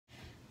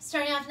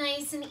Starting off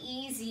nice and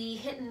easy,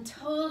 hitting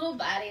total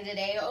body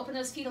today. Open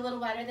those feet a little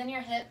wider than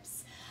your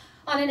hips.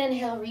 On an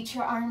inhale, reach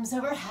your arms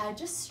overhead.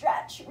 Just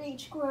stretch,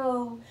 reach,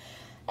 grow.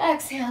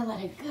 Exhale,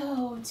 let it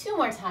go. 2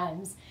 more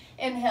times.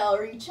 Inhale,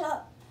 reach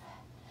up.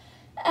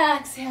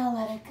 Exhale,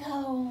 let it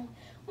go.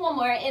 1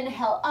 more,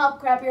 inhale up.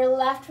 Grab your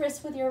left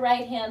wrist with your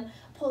right hand.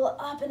 Pull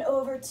up and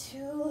over to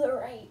the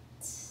right.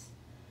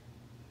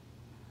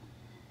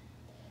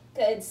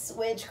 Good,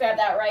 switch. Grab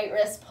that right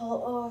wrist,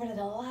 pull over to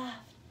the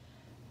left.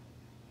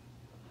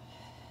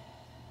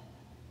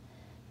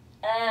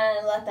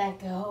 And let that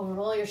go.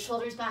 Roll your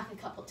shoulders back a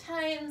couple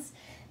times.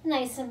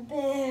 Nice and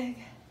big.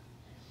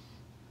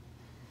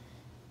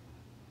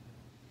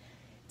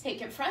 Take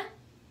your front.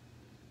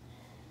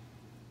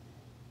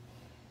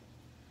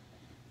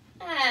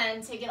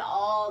 And take it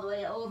all the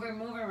way over.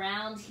 Move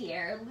around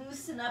here.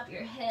 Loosen up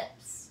your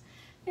hips,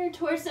 your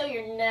torso,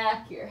 your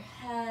neck, your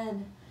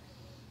head.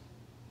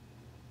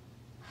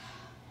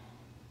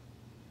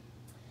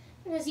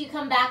 And as you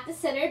come back to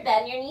center,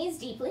 bend your knees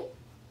deeply.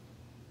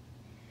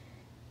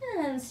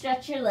 And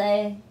stretch your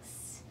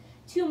legs.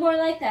 2 more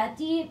like that.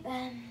 Deep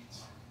bend.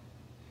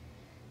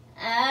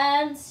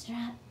 And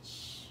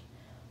stretch.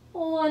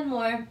 1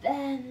 more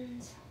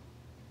bend.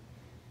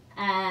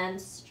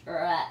 And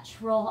stretch.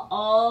 Roll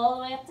all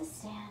the way up to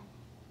stand.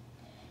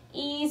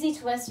 Easy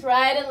twist,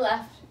 right and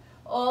left.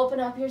 Open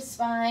up your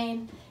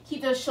spine.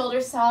 Keep those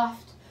shoulders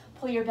soft.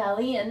 Pull your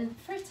belly in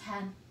for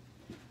 10,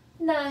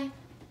 9,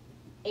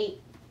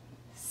 8,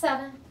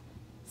 7,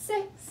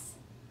 6,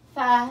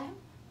 5,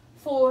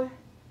 4,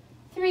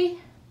 3,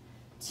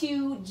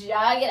 2,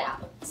 jog it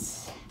out.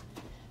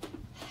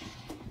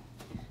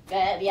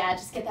 Good, yeah,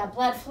 just get that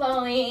blood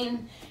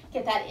flowing,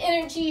 get that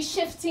energy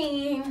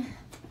shifting.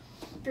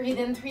 Breathe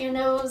in through your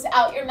nose,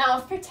 out your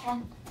mouth for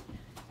 10,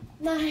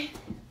 9,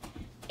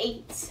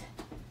 8,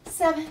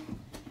 7,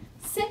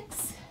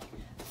 6,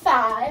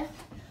 5,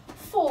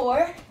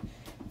 4,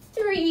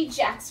 3,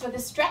 jacks with a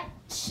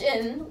stretch,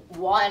 and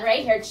 1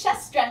 right here,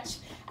 chest stretch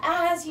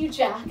as you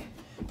jack.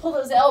 Pull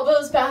those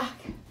elbows back.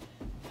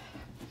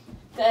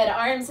 Good,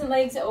 arms and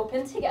legs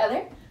open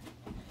together.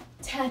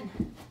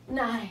 10,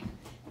 9,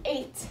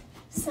 8,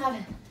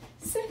 7,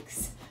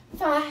 6,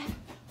 5,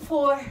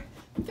 4,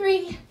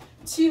 3,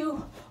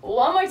 2,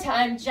 1 more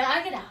time,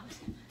 jog it out.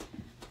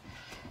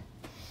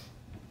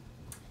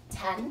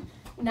 10,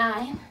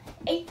 9,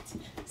 8,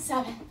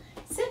 7,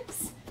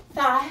 6,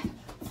 5,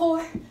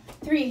 4,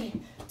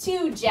 3,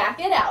 2, jack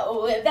it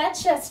out with that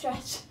chest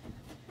stretch.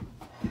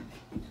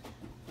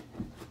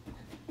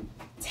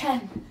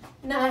 10,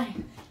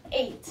 9,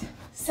 8,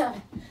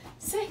 7,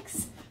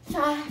 6,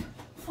 5,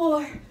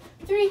 4,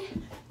 3,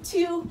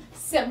 2,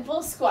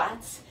 simple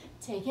squats.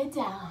 Take it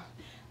down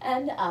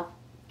and up.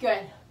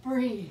 Good,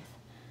 breathe.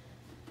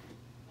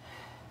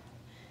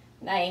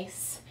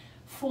 Nice.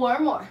 4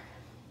 more.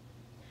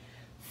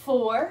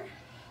 4,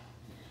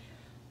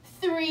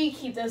 3,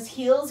 keep those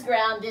heels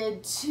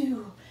grounded.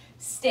 2,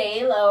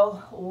 stay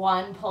low.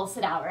 1, pulse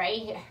it out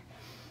right here.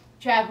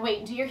 Drag weight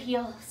into your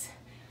heels.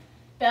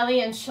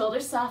 Belly and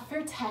shoulders soft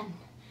for 10,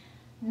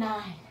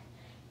 9,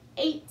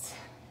 8,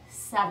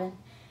 7,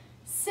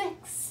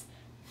 6,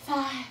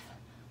 5,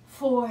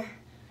 4,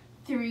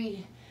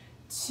 3,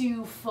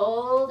 2,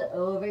 fold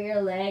over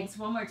your legs.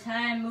 1 more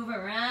time, move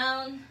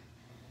around.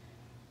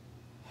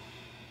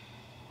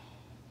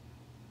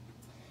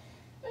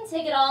 And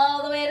take it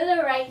all the way to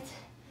the right.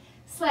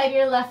 Slide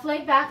your left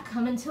leg back,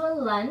 come into a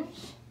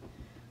lunge.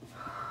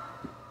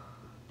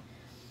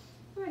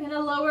 We're gonna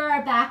lower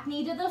our back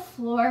knee to the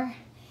floor.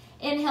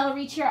 Inhale,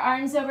 reach your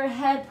arms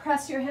overhead,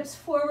 press your hips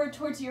forward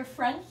towards your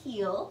front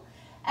heel.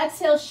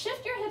 Exhale,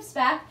 shift your hips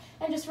back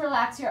and just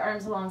relax your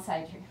arms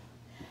alongside you.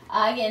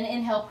 Again,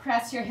 inhale,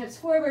 press your hips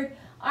forward,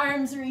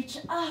 arms reach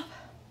up.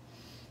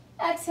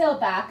 Exhale,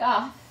 back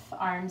off,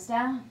 arms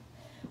down.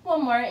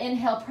 1 more,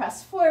 inhale,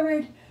 press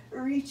forward,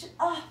 reach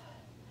up.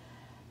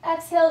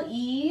 Exhale,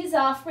 ease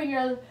off, bring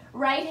your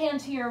right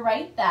hand to your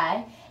right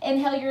thigh.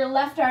 Inhale your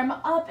left arm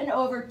up and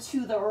over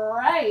to the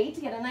right.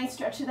 Get a nice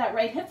stretch of that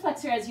right hip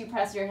flexor as you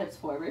press your hips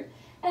forward.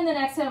 And then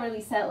exhale,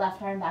 release that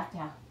left arm back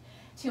down.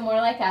 2 more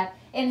like that.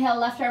 Inhale,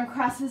 left arm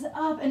crosses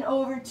up and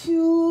over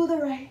to the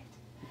right.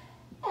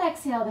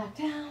 Exhale, back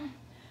down.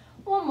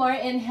 1 more,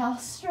 inhale,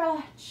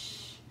 stretch.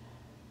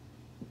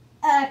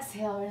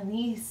 Exhale,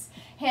 release.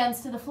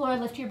 Hands to the floor,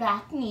 lift your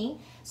back knee.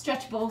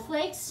 Stretch both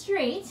legs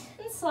straight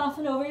and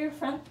soften over your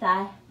front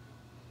thigh.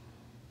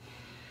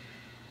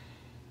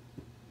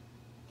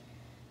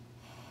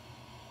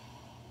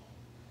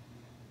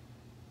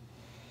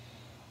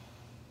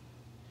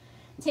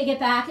 Take it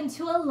back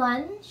into a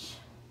lunge.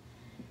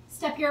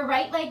 Step your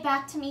right leg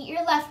back to meet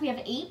your left. We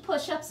have 8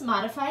 push-ups.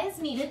 Modify as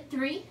needed.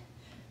 3,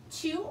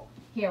 2,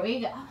 here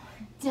we go.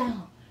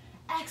 Down.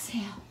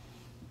 Exhale.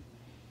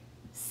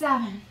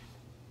 7,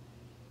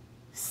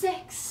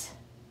 6,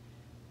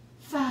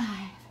 5,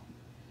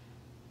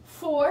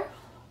 4,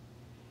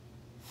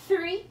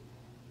 3,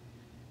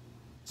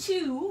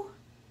 2.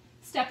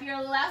 Step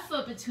your left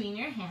foot between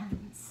your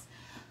hands.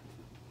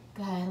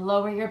 Good.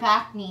 Lower your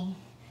back knee.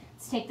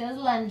 Let's take those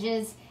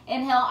lunges.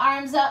 Inhale,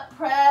 arms up,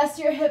 press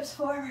your hips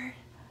forward.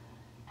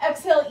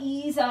 Exhale,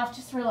 ease off,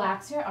 just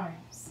relax your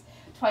arms.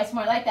 Twice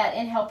more like that.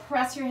 Inhale,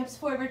 press your hips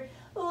forward,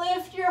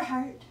 lift your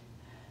heart.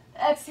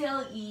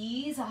 Exhale,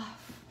 ease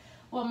off.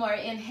 One more,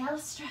 inhale,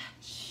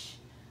 stretch.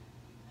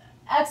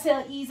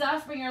 Exhale, ease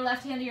off, bring your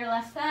left hand to your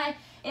left thigh.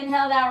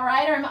 Inhale, that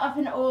right arm up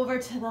and over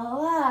to the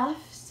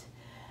left.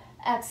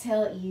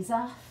 Exhale, ease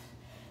off.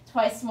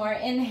 Twice more,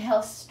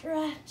 inhale,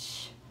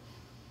 stretch.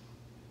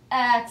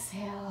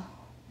 Exhale.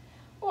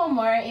 One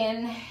more,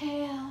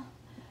 inhale.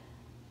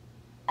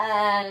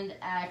 And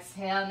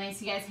exhale.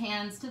 Nice, you guys,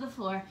 hands to the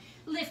floor.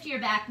 Lift your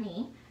back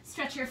knee.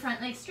 Stretch your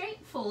front leg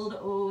straight. Fold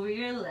over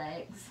your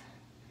legs.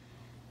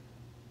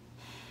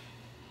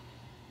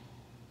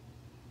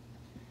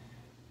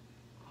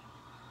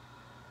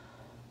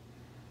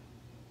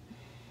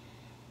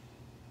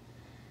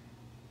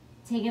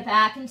 Take it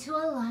back into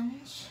a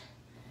lunge.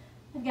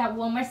 We've got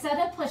one more set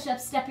of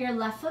push-ups. Step your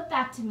left foot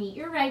back to meet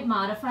your right.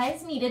 Modify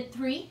as needed.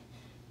 3,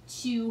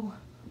 2,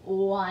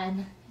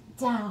 1.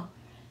 Down.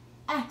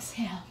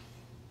 Exhale.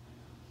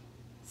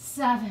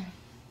 7,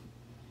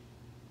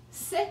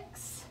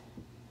 6,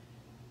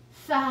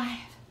 5,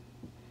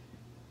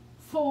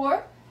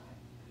 4,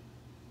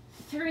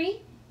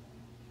 3,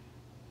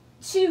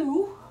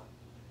 2,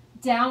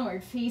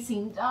 downward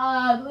facing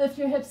dog. Lift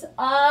your hips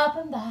up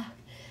and back.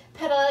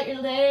 Pedal out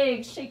your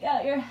legs, shake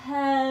out your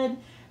head.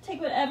 Take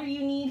whatever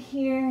you need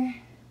here.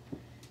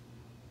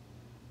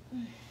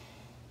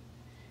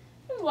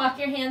 Walk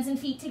your hands and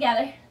feet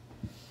together.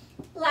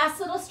 Last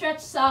little stretch,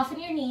 soften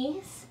your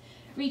knees.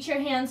 Reach your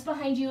hands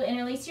behind you,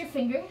 interlace your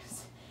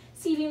fingers.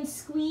 See if you can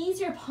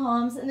squeeze your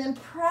palms and then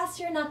press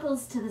your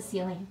knuckles to the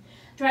ceiling.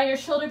 Draw your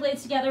shoulder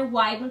blades together,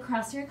 widen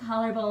across your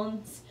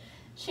collarbones.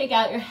 Shake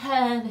out your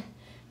head,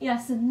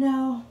 yes and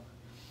no.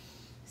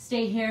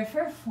 Stay here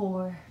for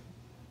 4,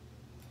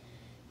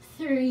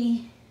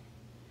 3,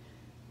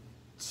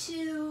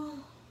 2,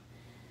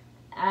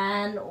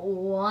 and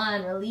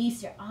 1.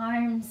 Release your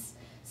arms.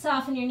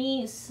 Soften your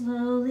knees.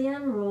 Slowly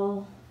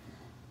unroll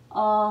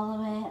all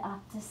the way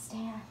up to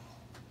stand.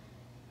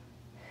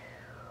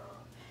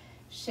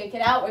 Shake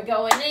it out. We're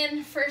going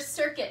in first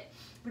circuit.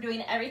 We're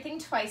doing everything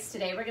twice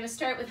today. We're going to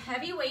start with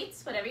heavy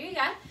weights, whatever you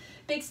got.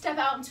 Big step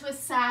out into a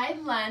side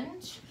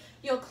lunge.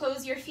 You'll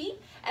close your feet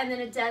and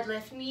then a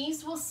deadlift.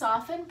 Knees will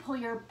soften. Pull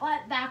your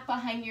butt back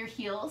behind your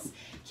heels.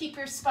 Keep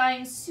your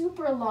spine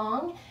super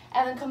long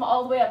and then come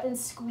all the way up and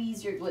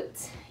squeeze your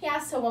glutes. Yeah,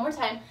 so one more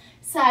time.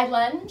 Side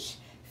lunge.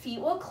 Feet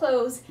will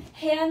close.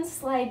 Hands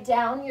slide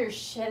down your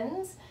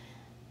shins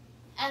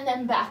and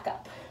then back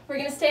up. We're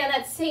going to stay on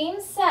that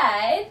same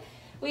side.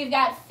 We've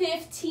got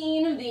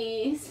 15 of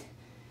these.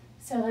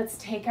 So let's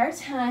take our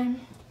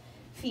time.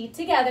 Feet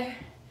together.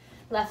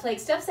 Left leg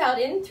steps out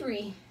in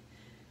 3,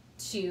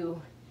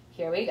 2,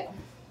 here we go.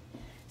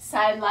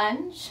 Side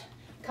lunge,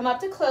 come up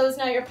to close.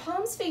 Now your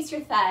palms face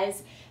your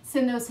thighs.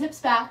 Send those hips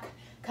back,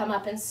 come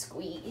up and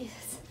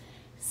squeeze.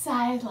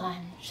 Side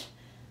lunge,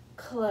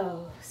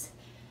 close,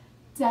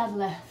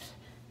 deadlift,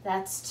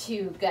 that's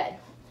 2, good.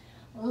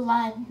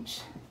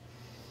 Lunge,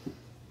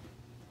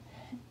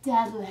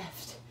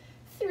 deadlift,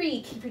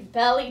 3, keep your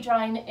belly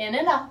drawing in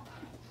and up.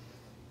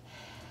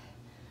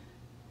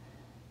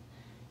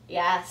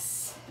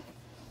 Yes.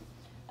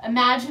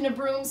 Imagine a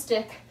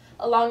broomstick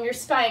along your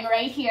spine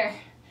right here.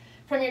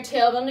 From your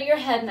tailbone to your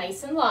head,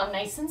 nice and long,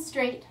 nice and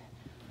straight.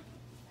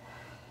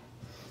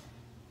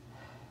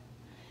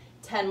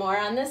 10 more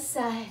on this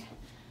side.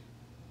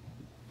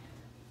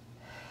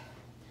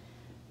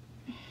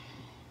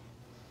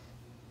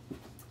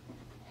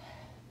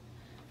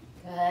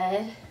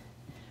 Good.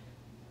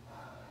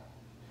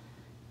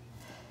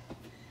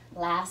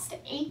 Last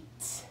 8.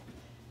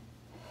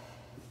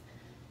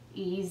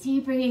 Easy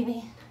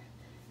breathing.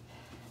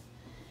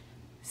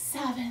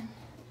 7.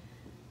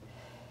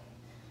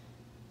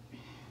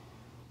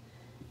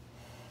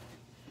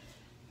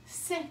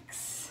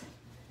 6.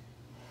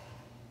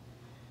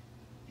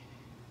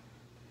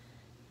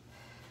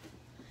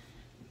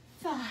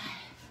 5.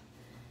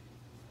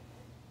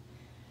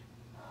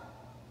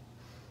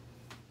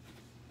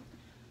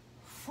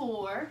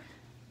 4.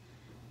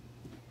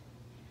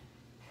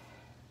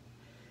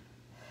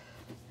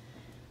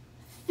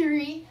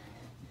 3.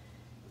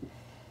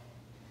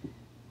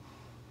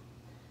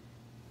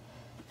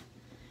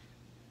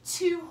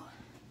 2.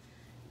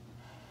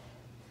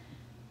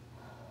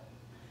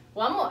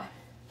 One more.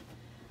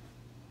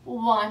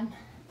 1.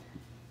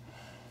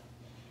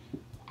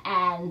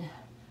 And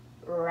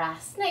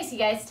rest. Nice, you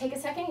guys. Take a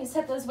second. You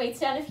set those weights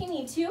down if you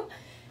need to.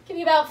 Give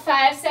you about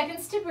 5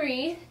 seconds to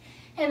breathe.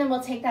 And then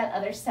we'll take that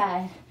other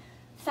side.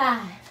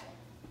 5.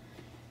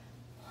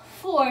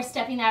 4.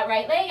 Stepping that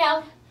right leg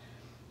out.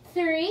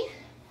 3.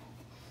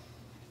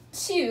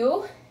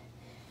 2.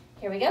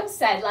 Here we go.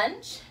 Side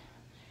lunge.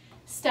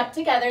 Step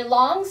together.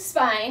 Long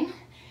spine.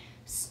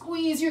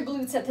 Squeeze your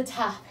glutes at the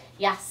top.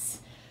 Yes.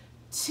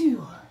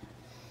 2.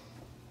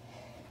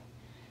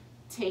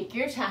 Take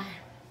your time.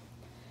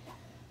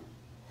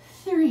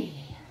 3.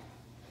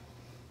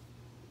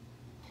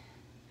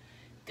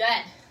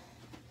 Good.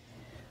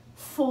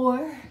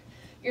 4.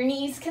 Your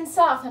knees can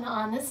soften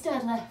on this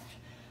deadlift.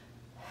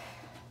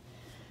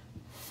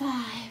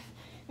 5.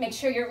 Make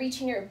sure you're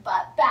reaching your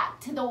butt back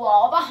to the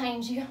wall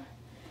behind you.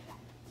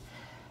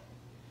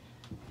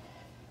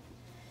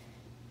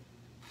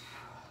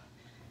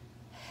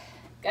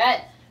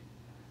 'Good.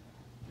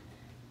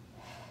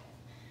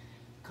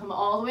 Come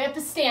all the way up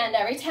to stand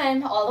every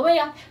time, all the way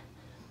up.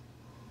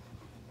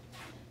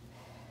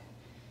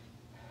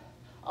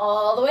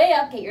 All the way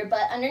up, get your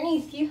butt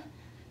underneath you.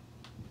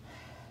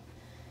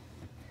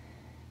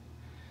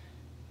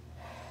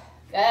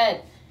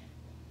 Good.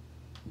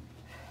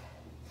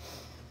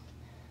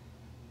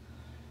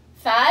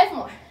 5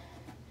 more.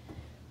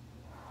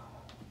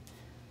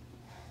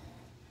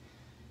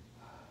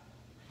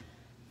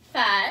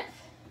 5.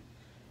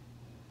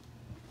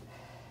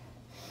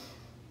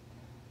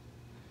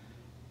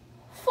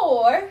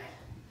 4.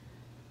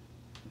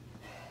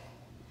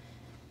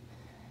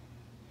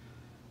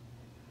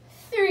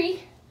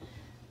 3.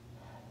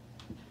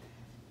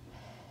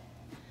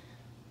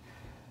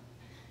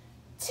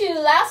 2,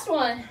 last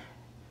one.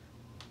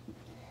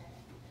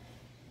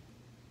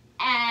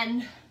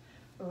 And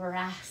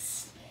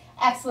rest.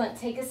 Excellent,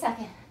 take a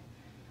second.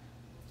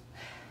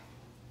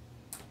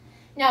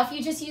 Now if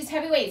you just use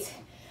heavy weights,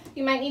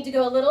 you might need to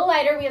go a little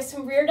lighter. We have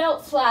some rear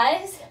delt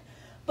flies.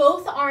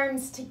 Both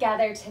arms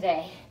together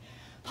today.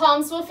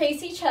 Palms will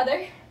face each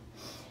other.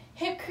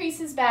 Hip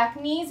creases back,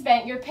 knees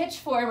bent, your pitch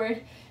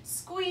forward.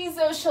 Squeeze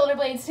those shoulder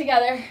blades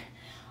together.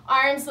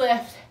 Arms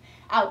lift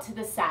out to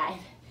the side.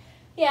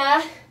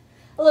 Yeah,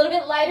 a little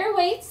bit lighter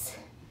weights.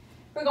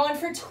 We're going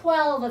for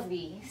 12 of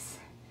these.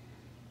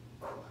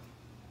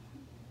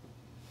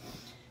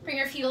 Bring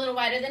your feet a little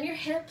wider than your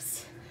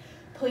hips.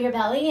 Pull your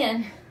belly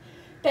in.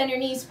 Bend your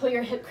knees, pull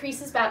your hip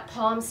creases back,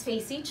 palms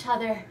face each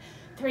other.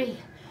 3,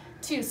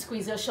 2,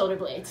 squeeze those shoulder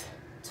blades.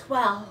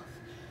 12,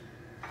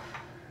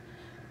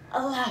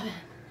 11,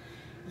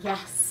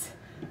 yes,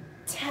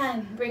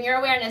 10. Bring your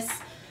awareness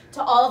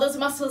to all those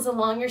muscles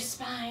along your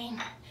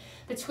spine,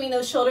 between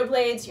those shoulder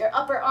blades, your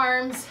upper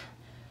arms.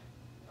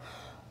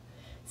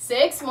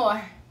 6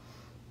 more.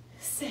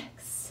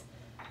 6,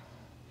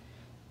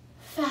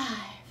 5,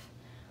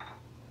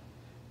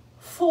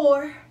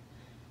 4,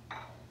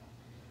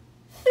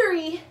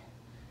 3,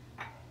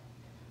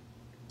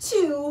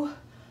 2,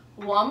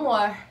 1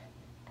 more,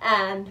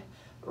 and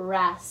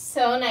rest.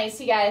 So nice,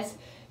 you guys.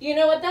 You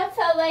know what that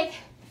felt like.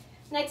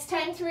 Next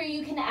time through,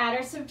 you can add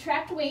or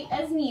subtract weight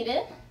as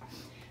needed.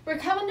 We're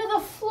coming to the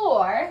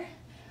floor.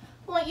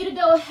 I want you to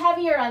go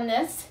heavier on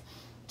this.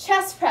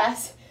 Chest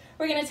press.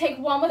 We're gonna take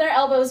one with our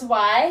elbows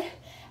wide,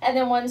 and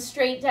then one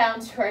straight down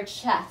to our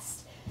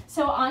chest.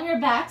 So on your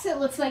backs, it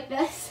looks like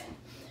this.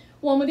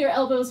 One with your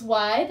elbows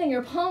wide, then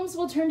your palms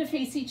will turn to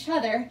face each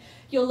other.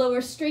 You'll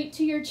lower straight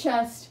to your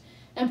chest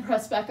and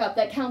press back up.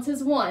 That counts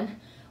as 1.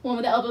 One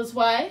with the elbows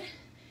wide,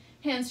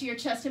 hands to your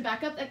chest and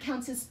back up. That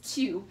counts as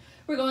 2.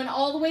 We're going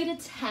all the way to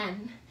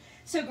 10.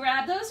 So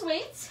grab those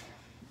weights.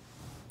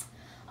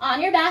 On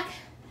your back,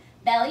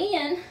 belly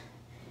in,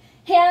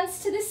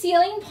 hands to the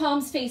ceiling,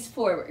 palms face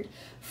forward.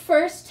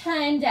 First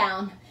time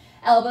down,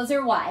 elbows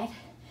are wide.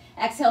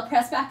 Exhale,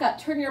 press back up.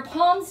 Turn your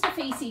palms to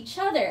face each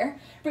other.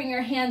 Bring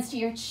your hands to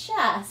your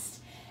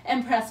chest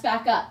and press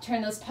back up.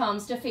 Turn those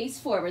palms to face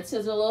forward. So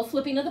there's a little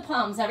flipping of the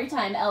palms every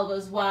time.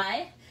 Elbows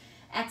wide.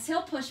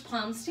 Exhale, push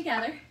palms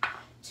together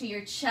to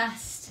your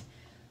chest.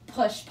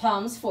 Push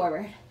palms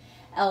forward.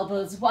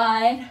 Elbows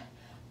wide.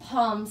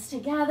 Palms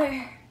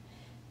together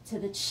to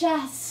the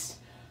chest.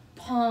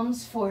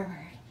 Palms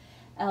forward.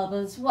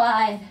 Elbows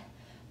wide.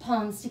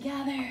 Palms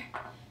together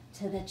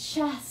to the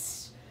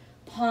chest.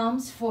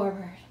 Palms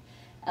forward.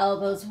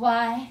 Elbows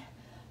wide,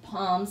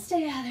 palms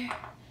together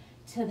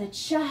to the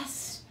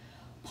chest,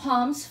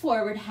 palms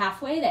forward,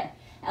 halfway there.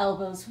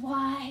 Elbows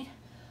wide,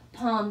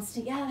 palms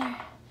together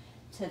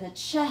to the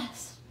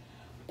chest,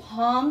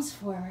 palms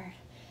forward.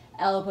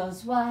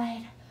 Elbows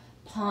wide,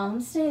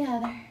 palms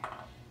together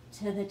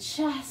to the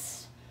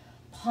chest,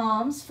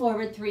 palms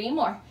forward. 3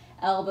 more.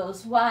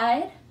 Elbows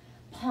wide,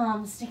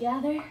 palms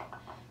together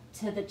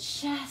to the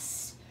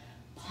chest,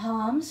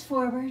 palms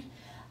forward.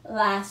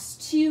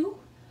 Last 2.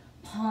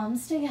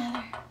 Palms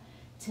together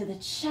to the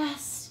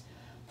chest,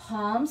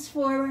 palms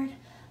forward.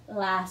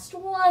 Last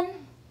 1,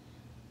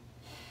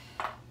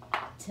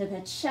 to the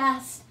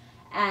chest,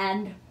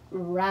 and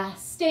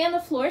rest. Stay on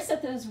the floor,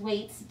 set those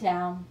weights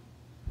down.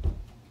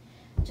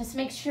 Just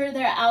make sure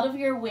they're out of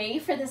your way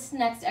for this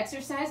next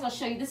exercise. I'll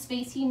show you the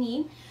space you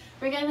need.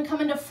 We're going to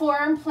come into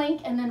forearm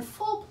plank and then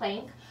full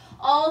plank,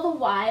 all the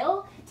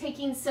while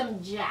taking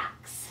some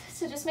jacks.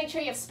 So just make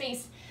sure you have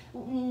space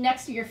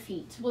next to your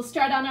feet. We'll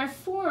start on our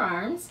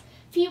forearms.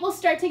 Feet will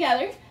start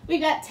together. We've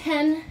got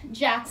 10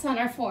 jacks on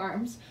our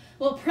forearms.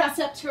 We'll press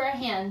up to our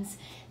hands.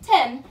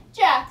 10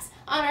 jacks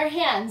on our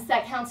hands.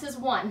 That counts as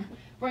 1.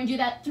 We're going to do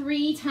that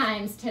 3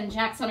 times. 10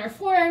 jacks on our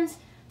forearms,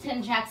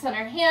 10 jacks on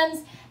our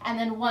hands, and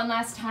then 1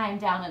 last time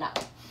down and up.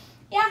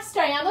 Yeah,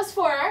 starting on those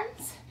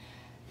forearms.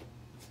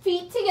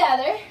 Feet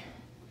together.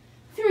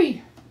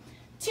 3,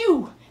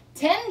 2,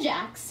 10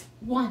 jacks.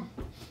 1,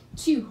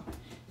 2,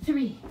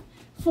 3,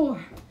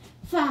 4,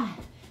 5,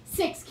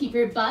 6, keep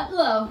your butt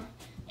low.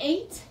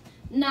 8,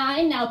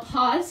 9, now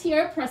pause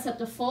here, press up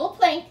to full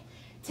plank.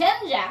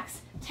 10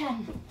 jacks,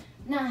 10,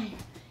 9,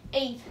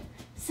 8,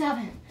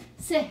 7,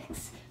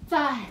 6,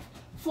 5,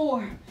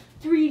 4,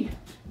 3,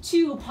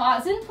 2,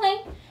 pause and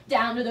plank.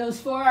 Down to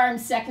those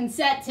forearms, second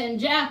set, 10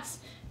 jacks,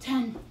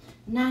 10,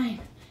 9,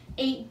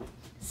 8,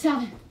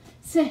 7,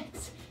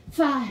 6,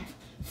 5,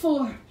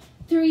 4,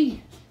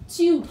 3,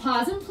 2,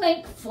 pause and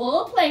plank,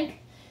 full plank.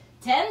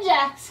 10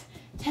 jacks,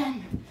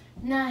 10,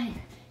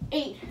 9,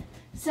 8,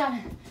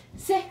 7,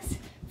 6,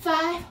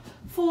 5,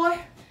 4,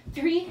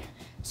 3,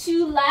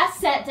 2, last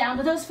set, down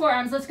to those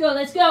forearms, let's go,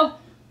 let's go.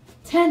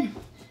 10,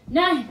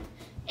 9,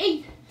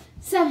 8,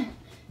 7,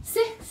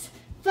 6,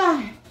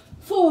 5,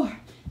 4,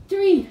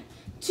 3,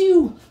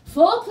 2,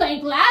 full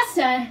plank, last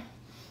set.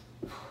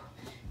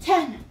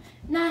 10,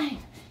 9,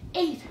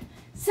 8,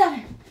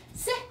 7,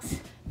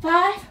 6,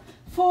 5,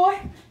 4,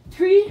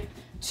 3,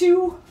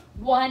 2,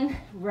 1,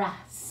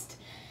 rest.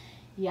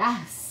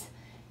 Yes.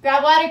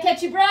 Grab water,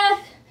 catch your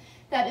breath.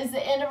 That is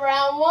the end of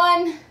round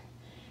 1.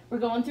 We're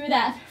going through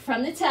that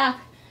from the top.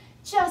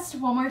 Just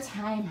one more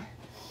time.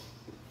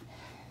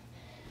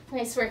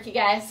 Nice work, you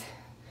guys.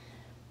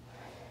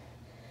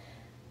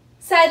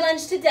 Side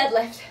lunge to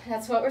deadlift.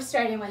 That's what we're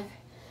starting with.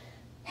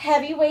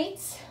 Heavy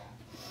weights.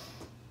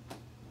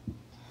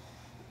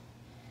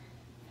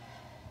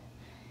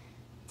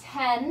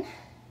 10,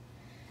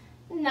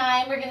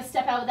 9, we're going to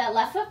step out with that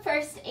left foot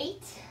first.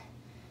 8,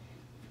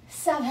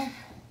 7,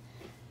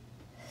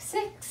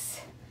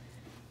 6,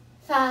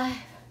 5,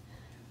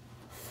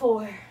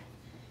 4,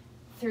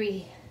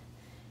 3,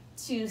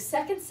 2,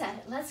 second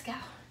set. Let's go.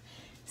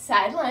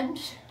 Side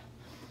lunge.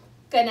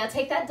 Good, now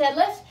take that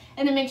deadlift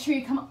and then make sure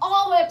you come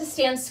all the way up to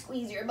stand.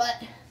 Squeeze your butt.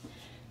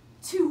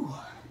 2,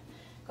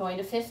 going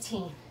to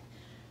 15.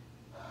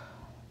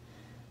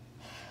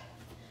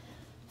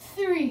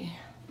 3,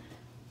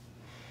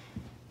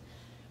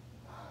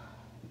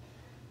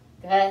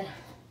 good.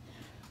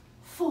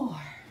 4,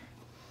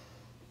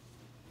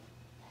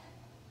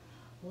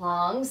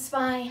 long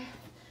spine.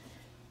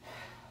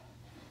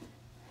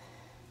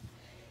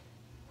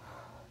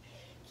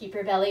 Keep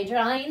your belly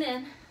drawing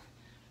in.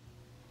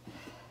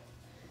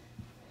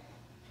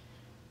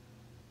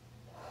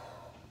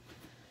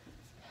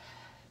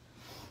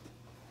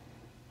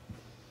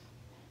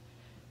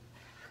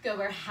 Go,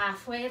 we're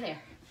halfway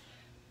there.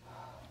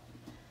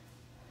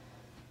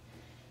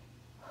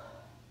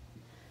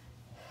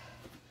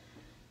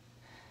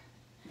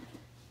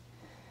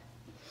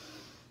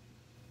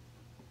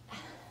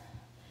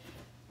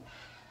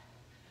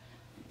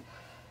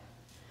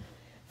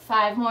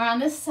 Five more on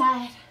this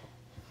side.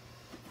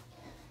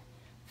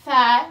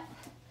 5,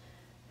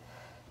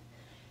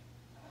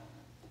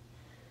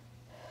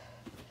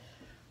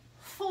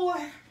 4,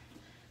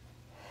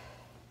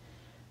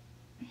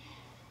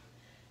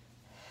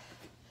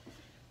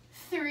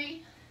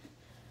 3,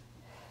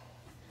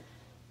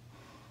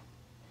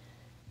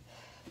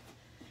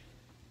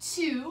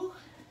 2,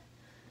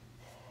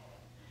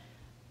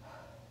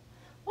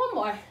 one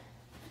more.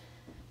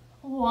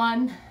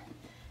 1,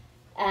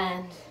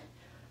 and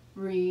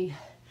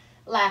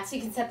relax.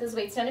 You can set those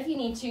weights down if you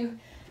need to.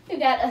 We've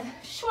got a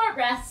short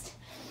rest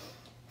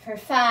for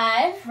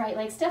 5. Right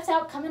leg steps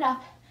out, coming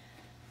up.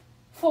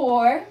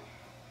 4,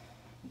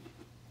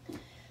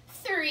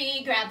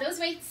 3, grab those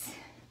weights.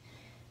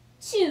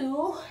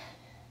 2,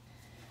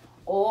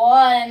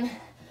 1,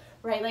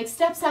 right leg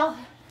steps out.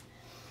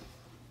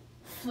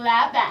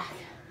 Flat back,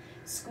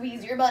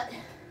 squeeze your butt.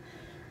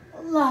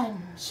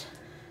 Lunge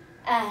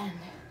and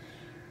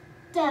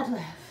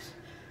deadlift.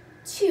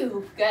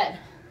 2, good.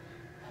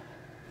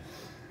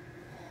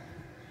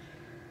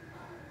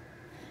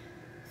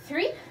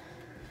 3,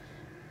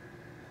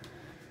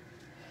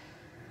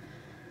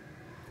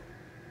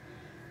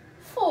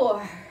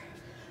 4,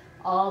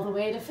 all the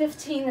way to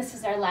 15. This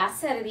is our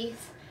last set of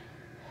these.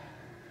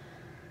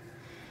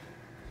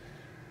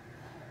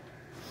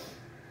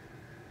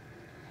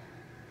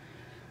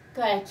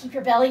 Good, keep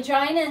your belly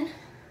drawing in.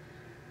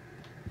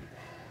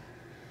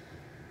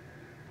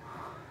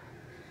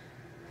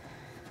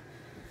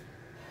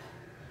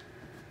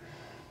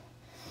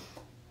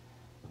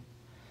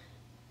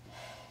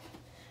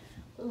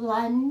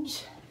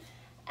 Lunge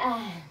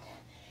and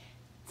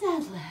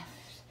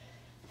deadlift.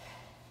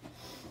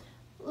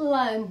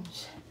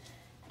 Lunge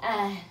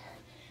and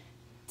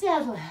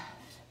deadlift.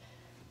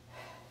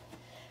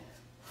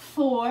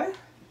 4,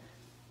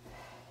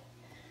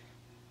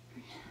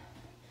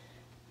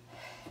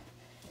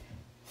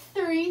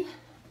 3,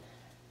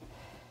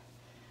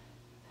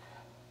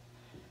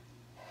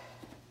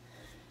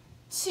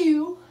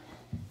 2,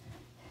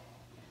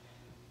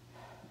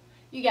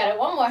 you got it,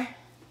 one more.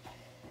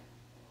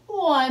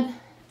 1,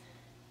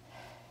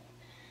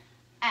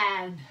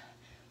 and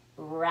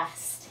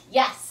rest.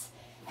 Yes,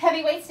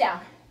 heavy weights down.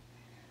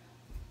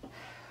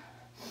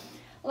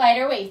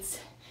 Lighter weights.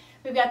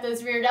 We've got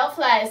those rear delt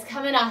flies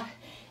coming up.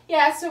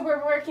 Yeah, so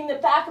we're working the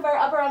back of our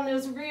upper on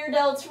those rear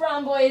delts,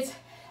 rhomboids,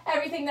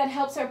 everything that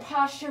helps our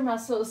posture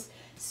muscles,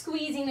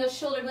 squeezing those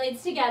shoulder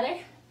blades together.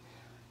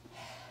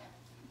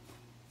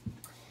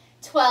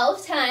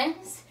 12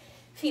 times.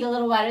 Feet a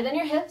little wider than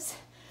your hips.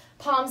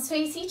 Palms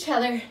face each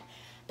other.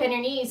 Bend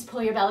your knees,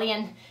 pull your belly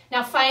in.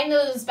 Now find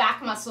those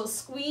back muscles,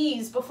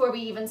 squeeze before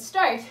we even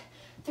start.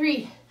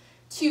 3,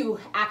 2,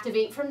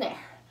 activate from there.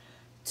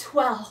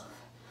 12,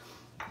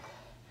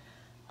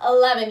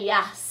 11,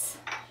 yes.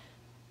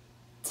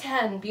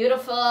 10,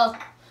 beautiful.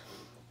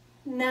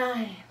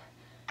 9,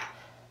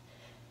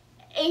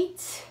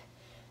 8,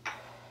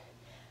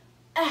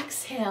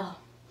 exhale,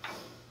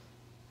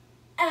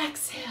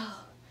 exhale.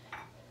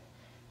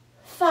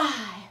 5,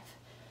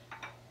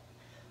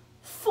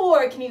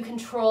 4, can you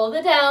control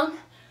the down?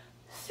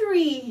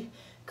 3,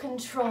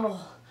 control.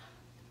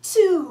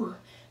 2,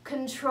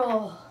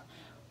 control.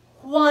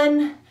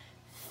 1,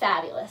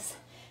 fabulous.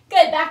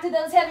 Good, back to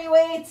those heavy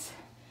weights.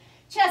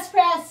 Chest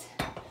press,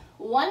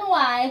 1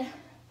 wide,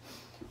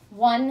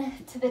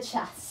 1 to the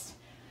chest.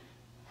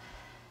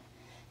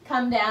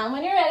 Come down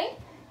when you're ready.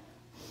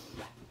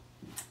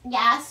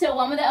 Yeah, so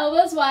 1 with the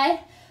elbows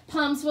wide,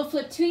 palms will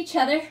flip to each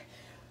other.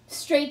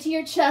 Straight to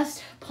your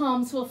chest,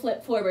 palms will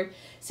flip forward.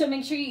 So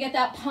make sure you get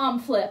that palm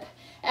flip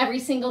every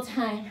single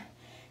time.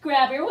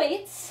 Grab your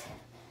weights.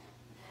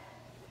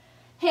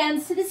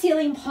 Hands to the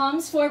ceiling,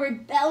 palms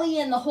forward, belly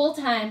in the whole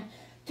time.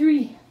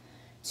 3,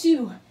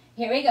 2,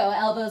 here we go.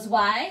 Elbows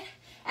wide.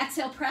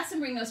 Exhale, press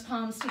and bring those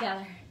palms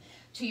together.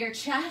 To your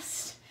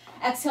chest.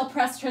 Exhale,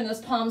 press, turn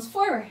those palms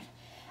forward.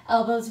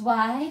 Elbows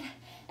wide.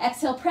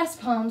 Exhale, press,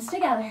 palms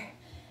together.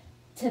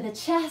 To the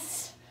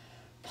chest,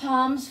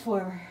 palms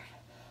forward.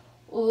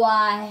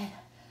 Wide,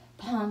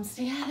 palms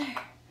together.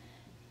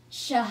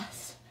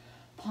 Chest,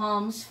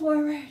 palms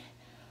forward.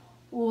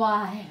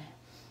 Wide,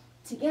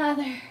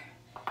 together.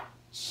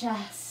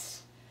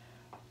 Chest,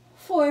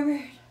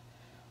 forward.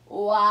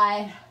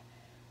 Wide,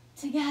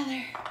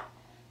 together.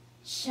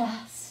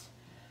 Chest,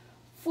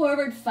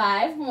 forward.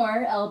 5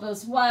 more,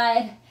 elbows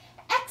wide.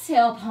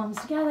 Exhale, palms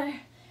together.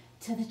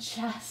 To the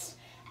chest.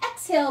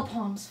 Exhale,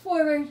 palms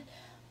forward.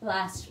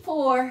 Last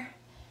 4,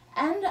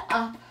 and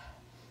up,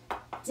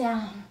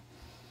 down,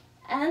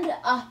 and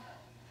up.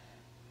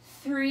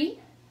 3,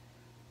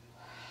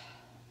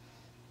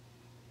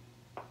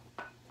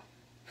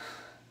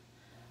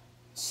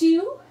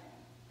 2,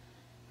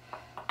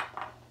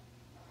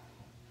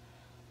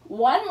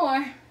 1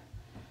 more,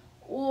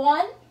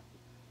 1,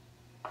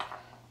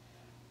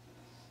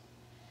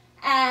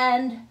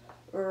 and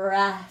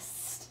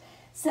rest.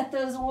 Set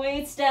those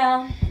weights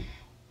down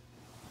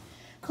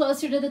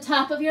closer to the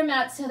top of your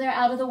mat so they're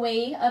out of the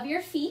way of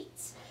your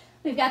feet.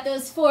 We've got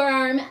those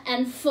forearm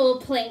and full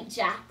plank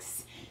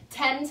jacks.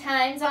 10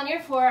 times on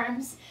your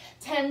forearms,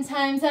 10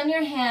 times on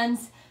your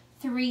hands,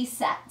 3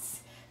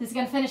 sets. This is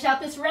gonna finish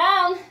out this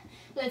round.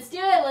 Let's do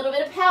it, a little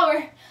bit of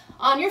power.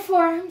 On your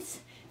forearms,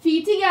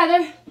 feet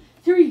together.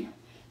 3,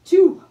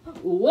 2,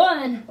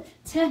 1.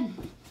 10,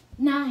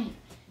 9,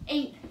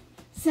 8,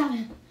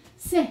 7,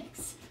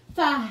 6,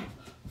 5,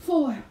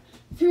 4,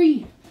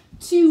 3,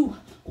 2,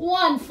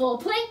 1. Full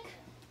plank.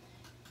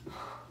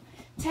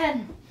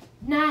 10,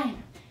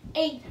 9,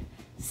 8,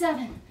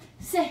 7,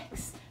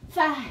 6,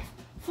 5,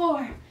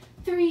 4,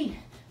 3,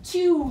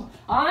 2.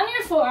 On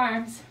your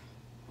forearms.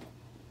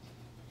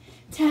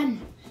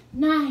 10,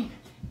 9,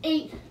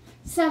 8,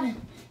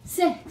 7,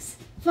 6,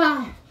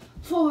 5,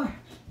 4,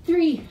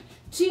 3,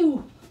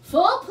 2.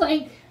 Full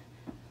plank.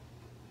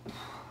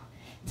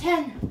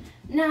 10,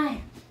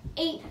 9,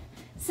 8,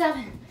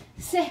 7,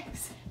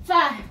 6,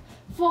 5,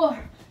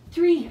 4,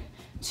 3,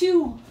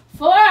 2.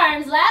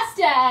 Forearms, last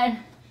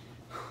time.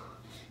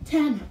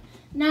 10,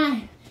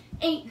 9,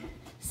 8,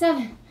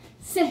 7,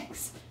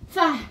 6,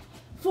 5,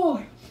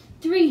 4,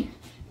 3,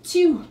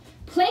 2.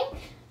 Plank.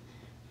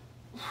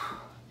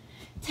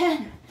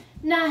 10,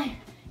 9,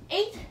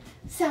 8,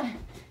 7,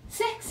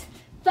 6,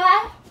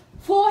 5,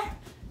 4,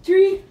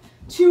 3,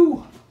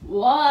 2,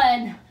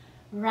 1.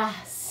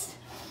 Rest.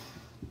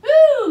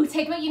 Woo!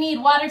 Take what you need.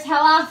 Water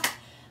towel off.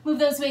 Move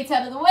those weights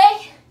out of the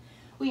way.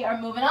 We are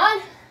moving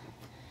on.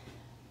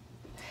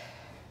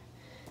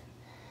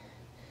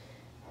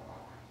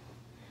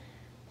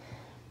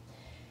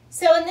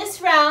 So in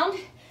this round,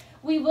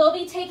 we will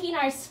be taking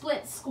our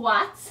split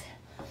squats.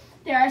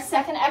 They're our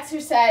second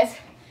exercise.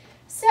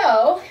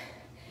 So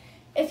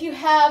if you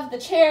have the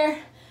chair,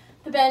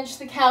 the bench,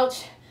 the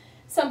couch,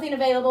 something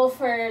available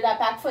for that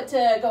back foot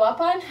to go up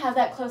on, have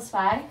that close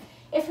by.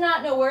 If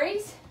not, no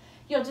worries.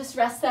 You'll just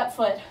rest that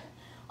foot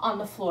on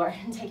the floor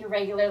and take a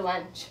regular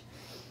lunge.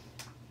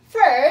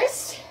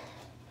 First,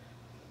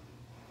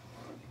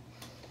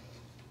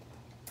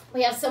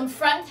 we have some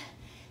front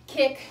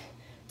kick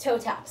toe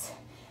taps.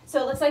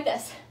 So it looks like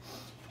this.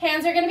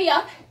 Hands are gonna be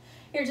up.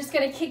 You're just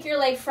gonna kick your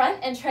leg front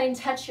and try and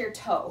touch your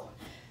toe.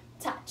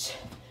 Touch,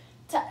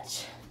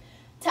 touch,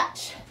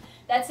 touch.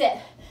 That's it.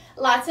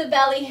 Lots of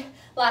belly,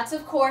 lots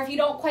of core. If you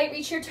don't quite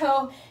reach your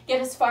toe,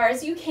 get as far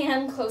as you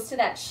can, close to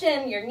that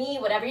shin, your knee,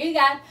 whatever you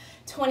got.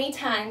 20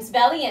 times,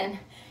 belly in.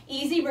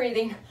 Easy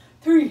breathing.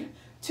 3,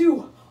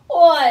 2,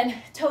 1.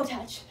 Toe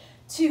touch.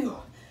 2,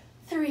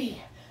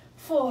 3,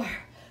 4,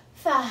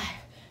 5,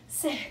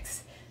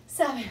 6,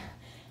 7,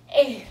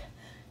 8,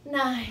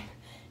 9,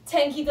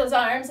 10, keep those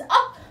arms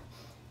up.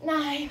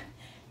 9,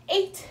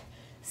 8,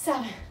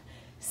 7,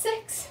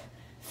 6,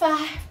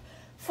 5,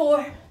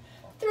 4,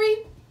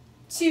 3,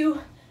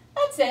 2,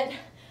 that's it.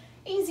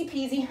 Easy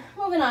peasy,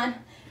 moving on.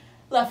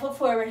 Left foot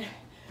forward,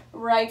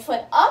 right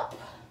foot up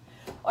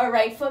or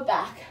right foot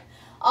back.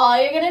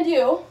 All you're gonna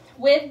do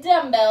with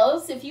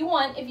dumbbells, if you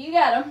want, if you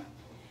got them,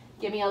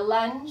 give me a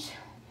lunge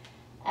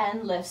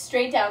and lift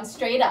straight down,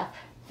 straight up.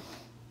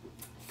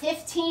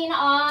 15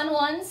 on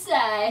one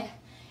side,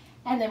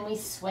 and then we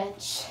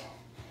switch.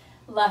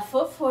 Left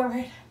foot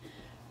forward,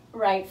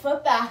 right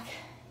foot back.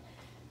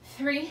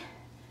 3,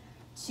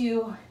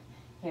 2,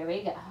 here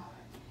we go.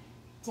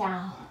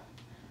 Down.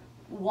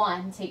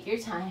 1, take your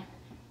time.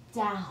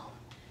 Down.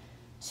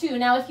 2,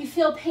 now if you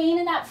feel pain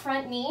in that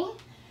front knee,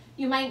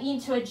 you might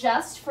need to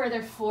adjust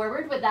further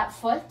forward with that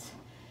foot.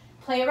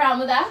 Play around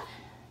with that.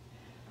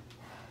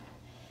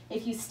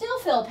 If you still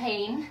feel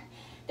pain,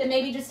 then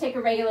maybe just take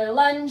a regular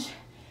lunge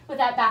with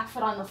that back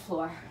foot on the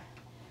floor.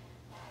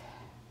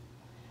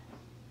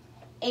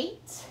 8,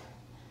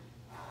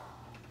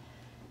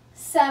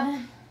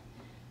 7,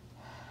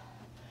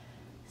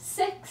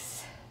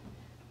 6,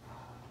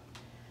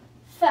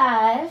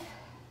 5,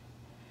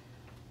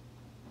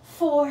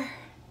 4,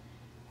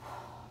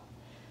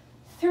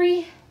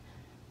 3,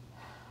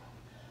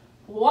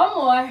 1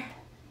 more.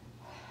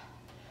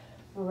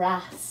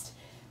 Rest.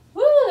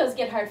 Woo, those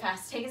get hard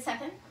fast. Take a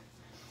second.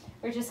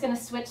 We're just gonna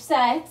switch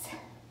sides.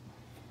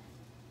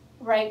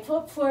 Right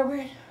foot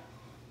forward.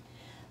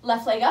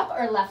 Left leg up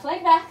or left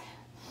leg back.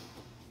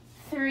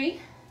 3,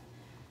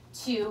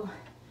 2,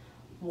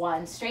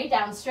 1. Straight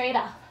down, straight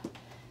up.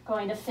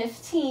 Going to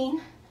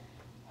 15.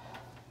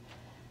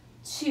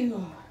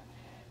 2.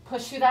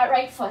 Push through that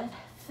right foot.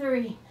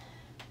 3,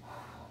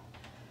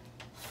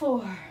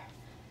 4,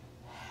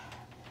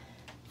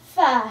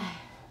 5.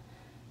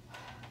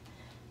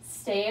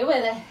 Stay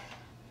with it.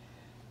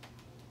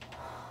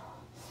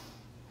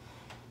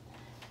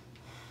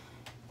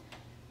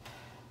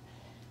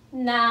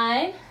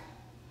 9,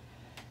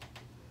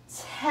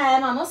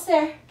 10, almost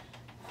there.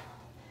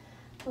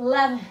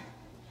 11,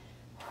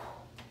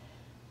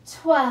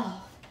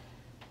 12,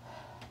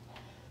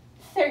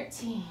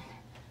 13,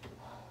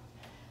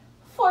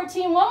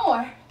 14, one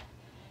more.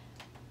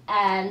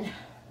 And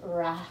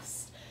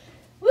rest.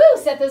 Woo,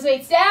 set those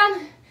weights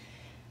down.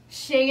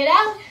 Shake it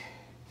out.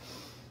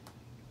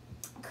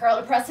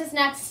 Curl to press is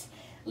next.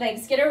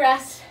 Legs get a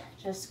rest.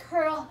 Just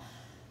curl,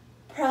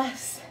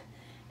 press,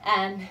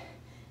 and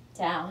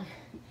down.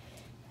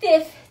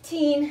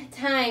 15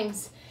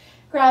 times.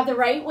 Grab the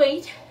right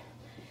weight.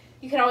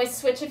 You can always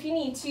switch if you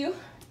need to.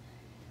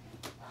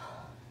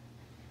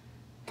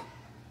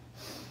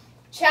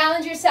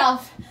 Challenge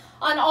yourself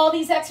on all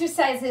these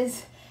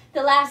exercises.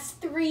 The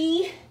last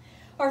 3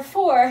 or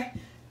 4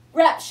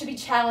 reps should be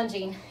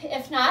challenging.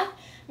 If not,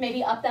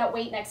 maybe up that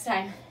weight next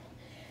time.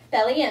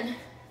 Belly in,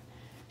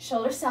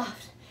 shoulder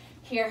soft.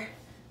 Here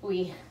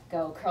we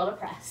go. Curl to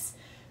press.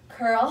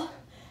 Curl,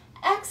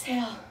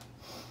 exhale.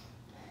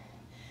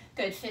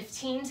 Good,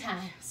 15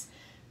 times.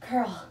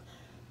 Curl,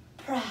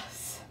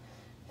 press.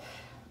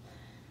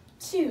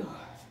 2,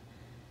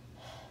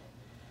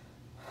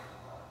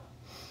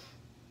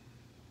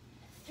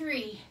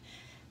 3.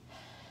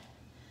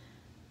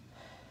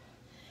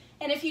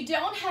 And if you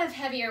don't have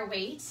heavier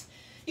weight,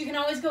 you can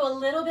always go a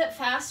little bit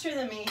faster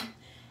than me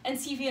and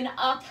see if you can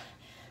up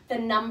the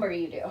number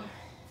you do.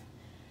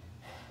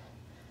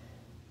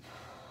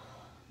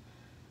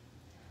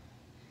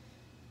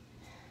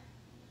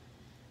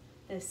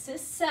 This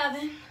is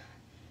 7.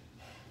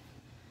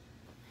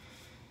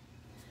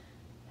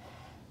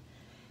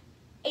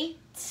 8.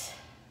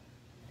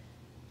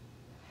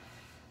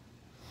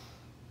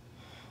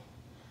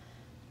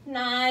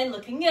 9,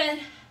 looking good.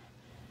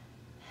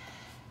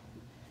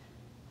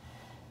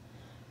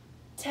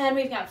 10,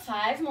 we've got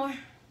 5 more.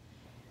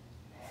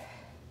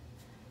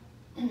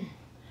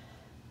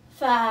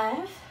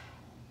 5,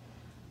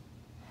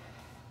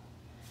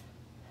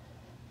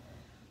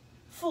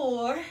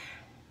 4,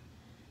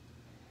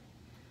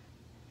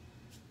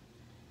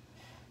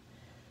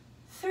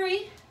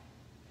 3,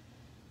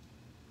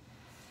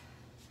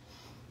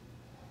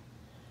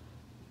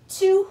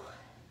 2,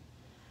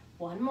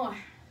 1 more.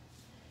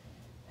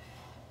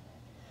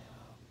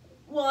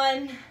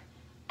 1,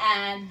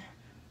 and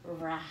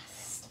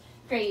rest.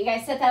 Great, you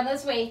guys set down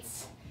those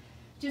weights.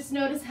 Just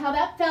notice how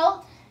that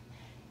felt.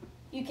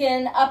 You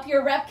can up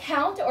your rep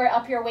count or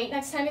up your weight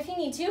next time if you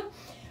need to.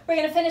 We're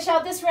gonna finish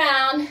out this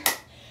round.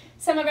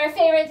 Some of our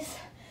favorites,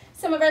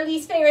 some of our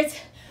least favorites.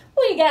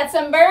 We got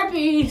some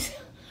burpees.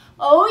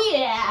 Oh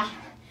yeah.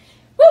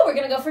 Woo, we're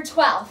gonna go for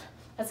 12.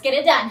 Let's get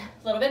it done.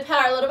 A little bit of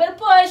power, a little bit of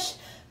push.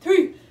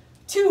 3,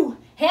 2,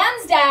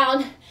 hands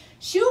down,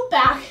 shoot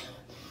back.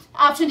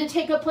 Option to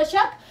take a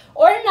push-up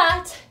or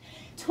not.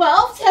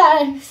 12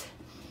 times.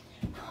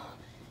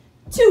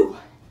 2,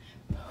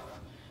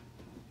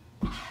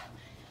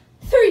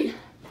 3,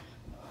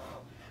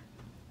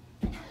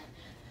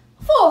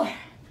 4,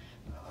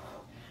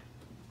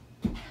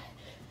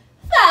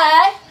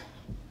 5,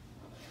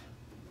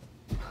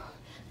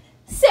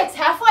 6,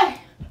 halfway.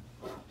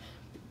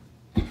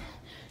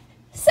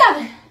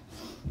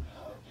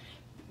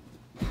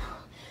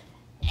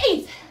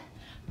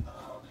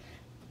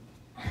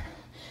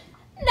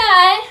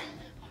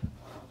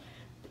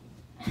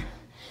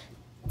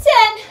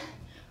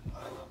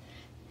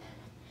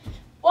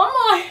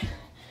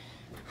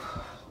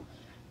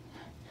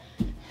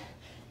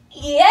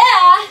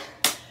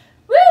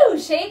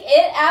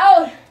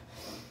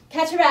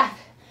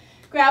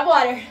 grab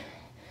water.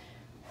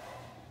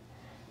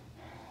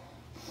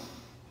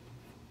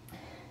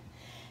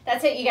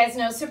 That's it, you guys,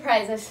 no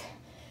surprises.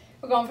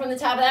 We're going from the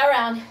top of that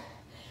round.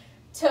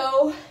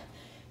 Toe,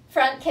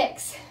 front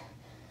kicks.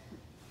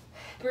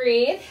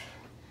 Breathe.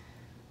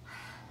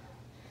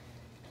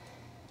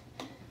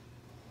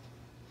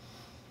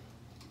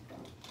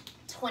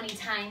 "20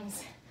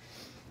 times.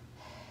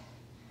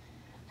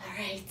 All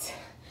right,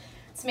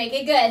 let's make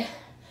it good.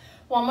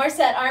 One more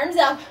set, arms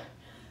up.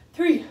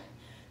 3,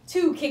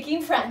 2,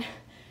 kicking front.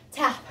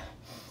 Tap,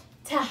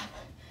 tap.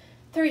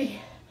 3,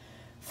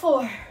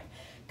 4.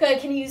 Good,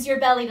 can you use your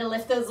belly to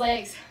lift those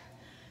legs?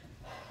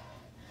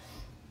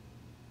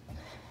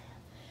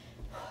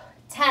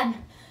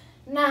 10,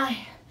 9,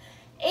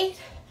 8,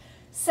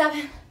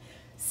 7,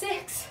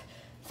 6,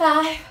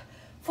 5,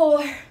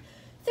 4,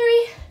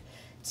 3,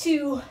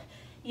 2.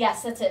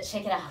 Yes, that's it,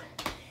 shake it out.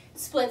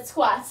 Split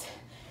squats.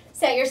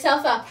 Set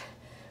yourself up.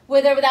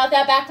 With or without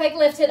that back leg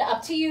lifted,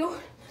 up to you.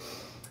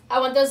 I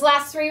want those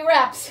last 3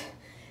 reps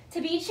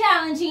to be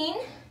challenging.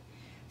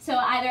 So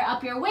either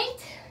up your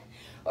weight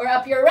or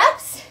up your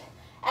reps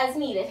as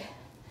needed.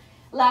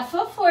 Left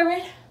foot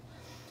forward,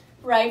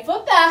 right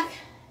foot back.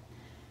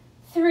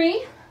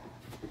 3,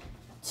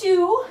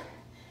 2,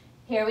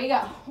 here we go.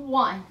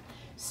 1,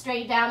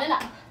 straight down and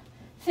up.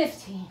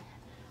 15,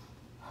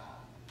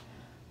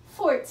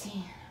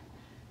 14,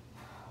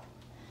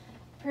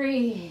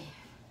 breathe.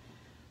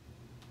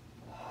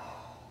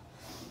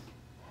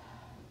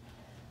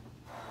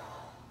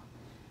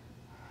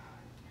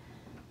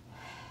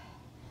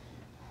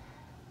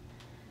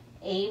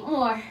 8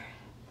 more.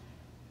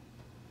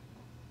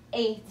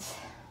 8,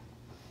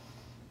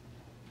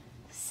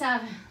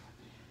 7,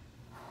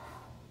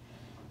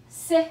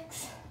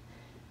 6,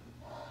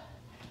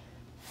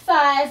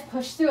 5,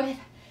 push through it.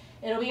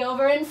 It'll be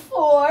over in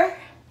 4,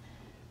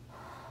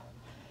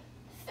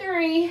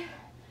 3,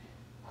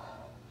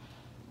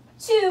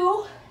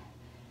 2,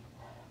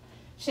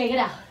 shake it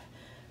out.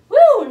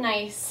 Woo,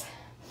 nice.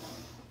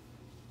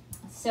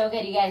 So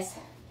good, you guys.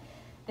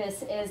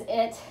 This is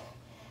it.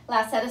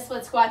 Last set of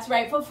split squats,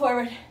 right foot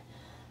forward,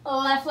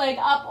 left leg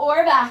up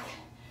or back.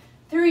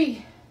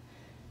 3,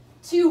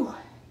 2,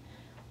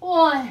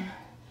 1.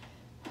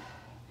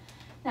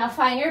 Now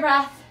find your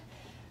breath,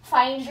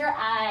 find your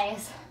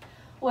eyes.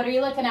 What are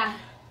you looking at?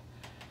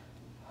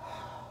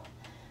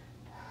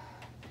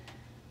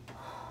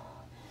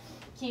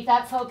 Keep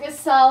that focus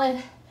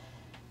solid.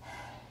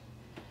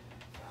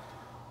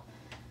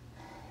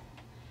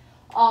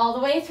 All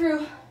the way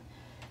through.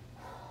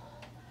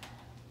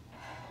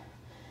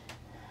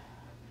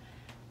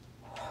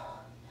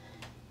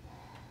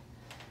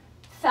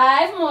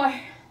 Five more.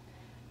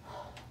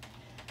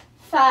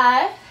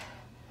 5,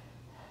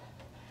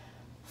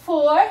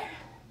 4,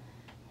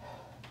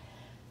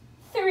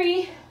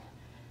 3,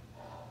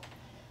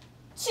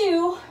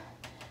 2,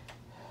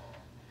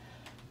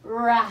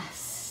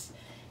 rest.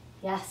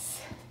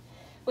 Yes.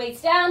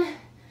 Weights down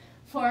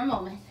for a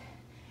moment.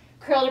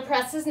 Curl to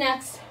press is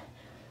next.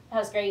 That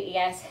was great, you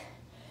guys.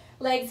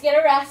 Legs get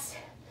a rest.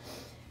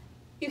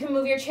 You can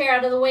move your chair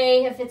out of the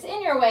way if it's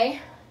in your way.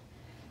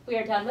 We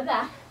are done with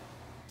that.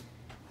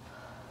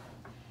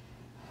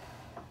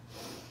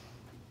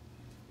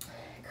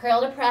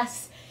 Curl to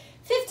press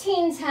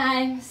 15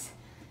 times.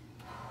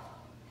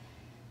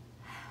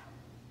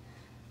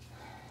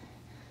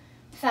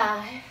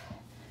 5,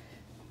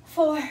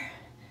 4,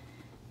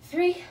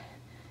 3,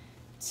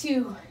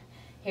 2.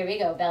 Here we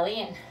go, belly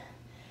in.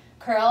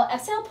 Curl,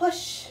 exhale,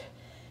 push,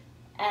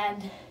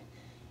 and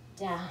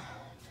down.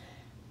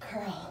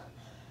 Curl,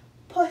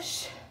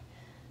 push.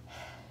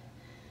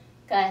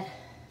 Good.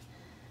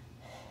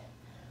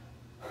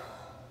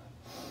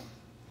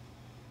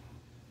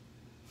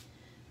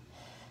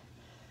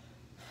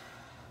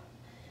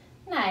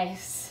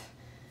 Nice.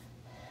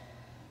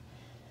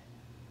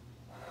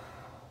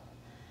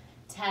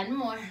 10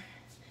 more.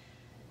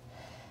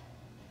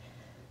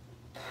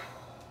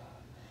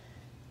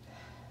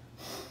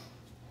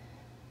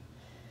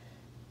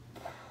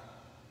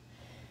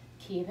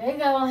 Keep it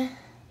going.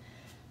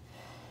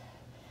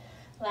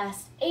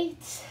 Last 8.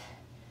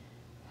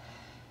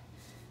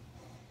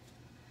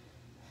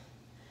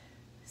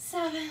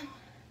 7.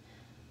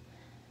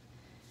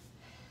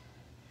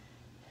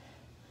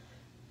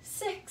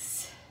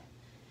 6.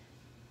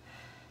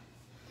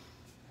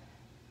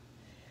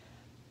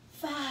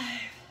 5.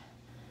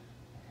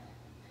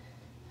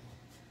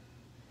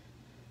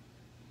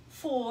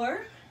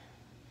 4.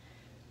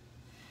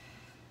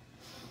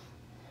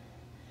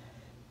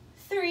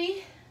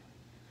 3.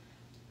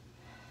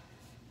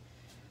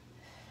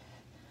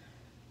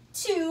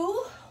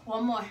 2.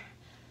 One more.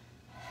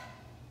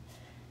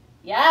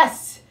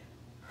 Yes.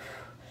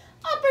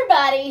 Upper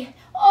body.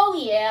 Oh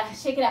yeah.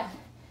 Shake it out.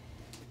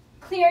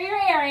 Clear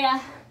your area.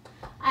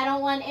 I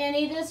don't want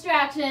any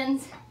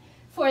distractions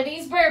for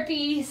these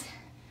burpees.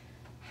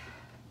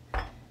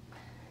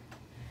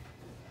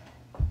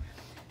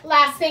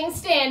 Last thing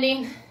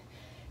standing.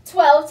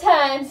 12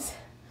 times.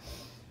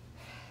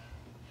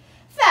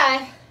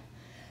 5.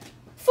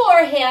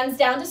 4. Hands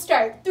down to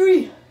start.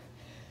 3,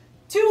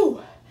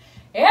 2.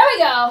 Here we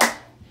go.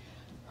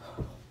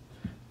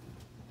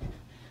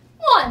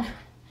 1,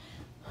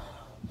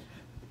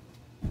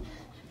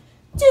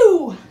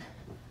 2,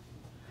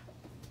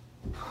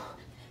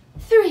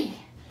 3,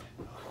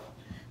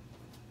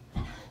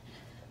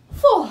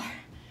 4,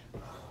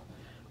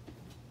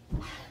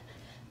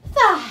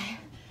 5,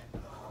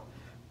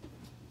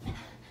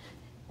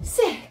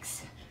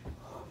 6,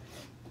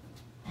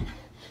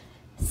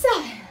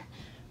 7,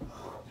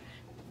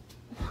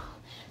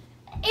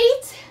 8,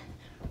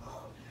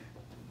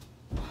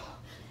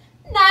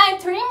 9,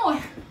 3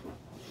 more,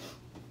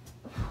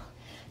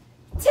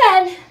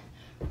 10,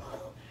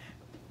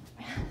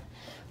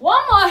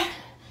 1 more,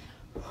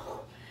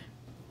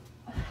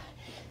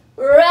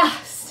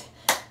 rest.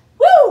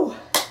 Woo!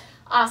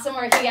 Awesome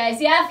work, you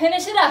guys. Yeah,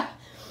 finish it up.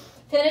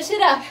 Finish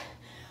it up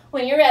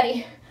when you're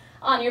ready.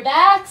 On your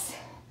backs.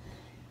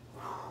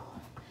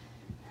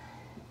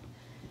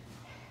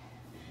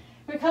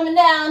 We're coming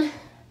down.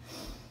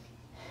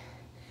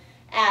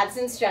 Abs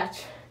and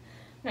stretch.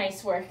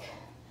 Nice work.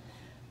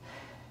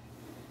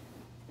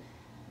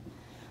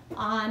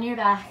 On your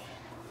back.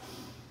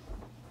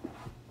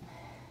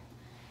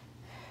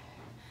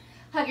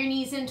 Hug your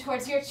knees in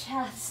towards your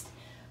chest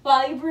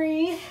while you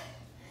breathe.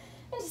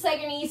 And just let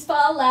your knees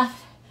fall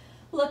left,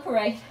 look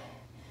right.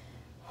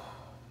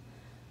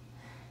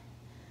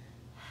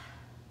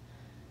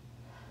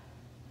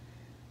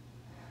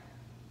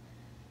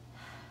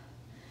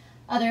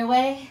 Other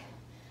way,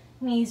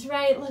 knees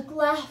right, look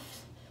left.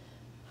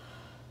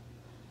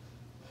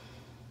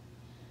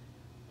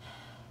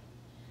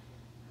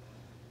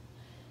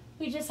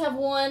 We just have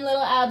one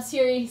little ab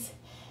series,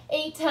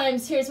 8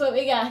 times. Here's what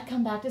we got.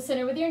 Come back to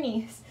center with your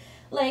knees.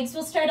 Legs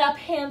will start up,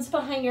 hands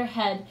behind your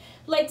head.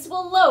 Legs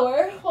will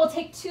lower. We'll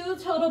take 2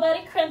 total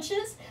body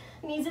crunches,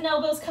 knees and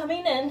elbows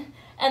coming in,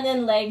 and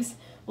then legs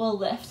will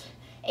lift.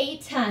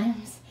 8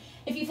 times.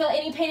 If you feel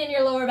any pain in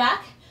your lower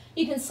back,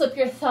 you can slip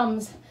your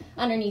thumbs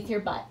underneath your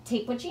butt.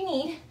 Take what you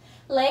need.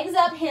 Legs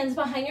up, hands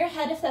behind your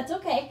head if that's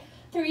okay.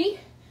 3,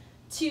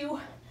 2,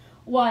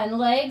 1.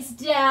 Legs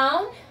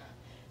down.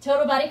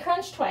 Total body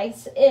crunch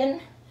twice. In,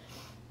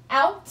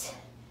 out,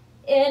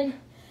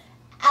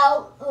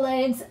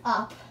 legs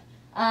up.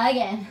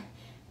 Again.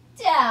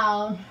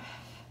 Down,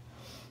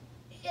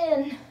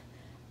 in,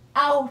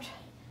 out,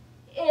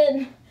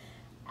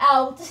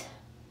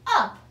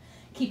 up.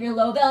 Keep your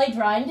low belly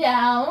drawing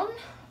down.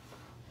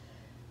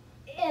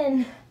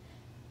 In,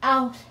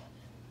 out,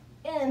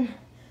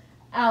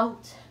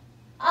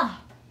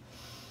 up.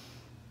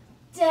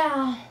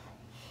 Down,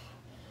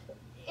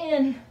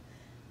 in,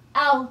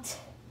 out.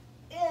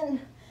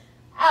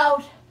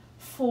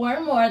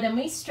 4 more, then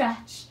we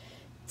stretch.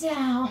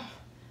 Down,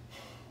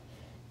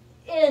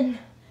 in,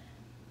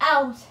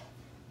 out,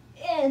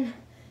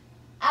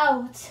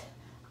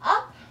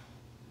 up.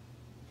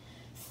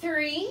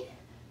 3,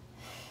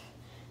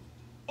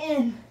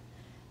 in,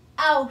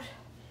 out,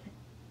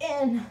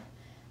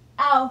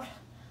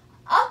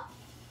 up.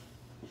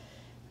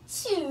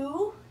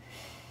 2,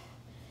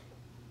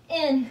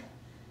 in,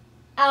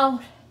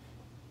 out,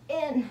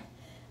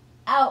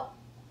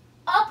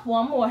 up.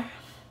 1 more.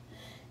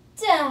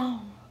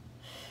 Down,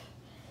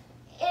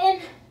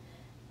 in,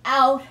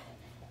 out,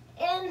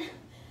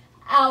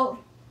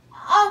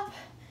 up,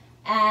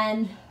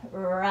 and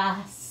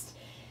rest.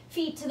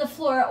 Feet to the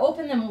floor,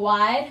 open them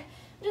wide.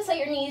 Just let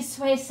your knees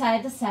sway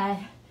side to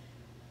side.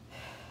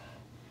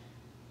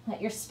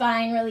 Let your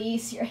spine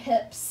release, your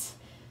hips.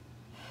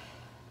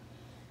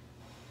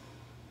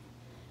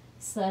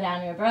 Slow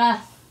down your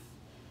breath.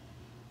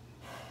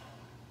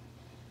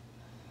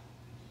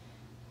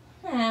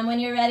 And when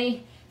you're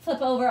ready,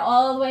 flip over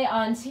all the way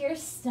onto your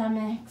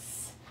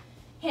stomachs.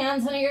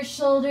 Hands under your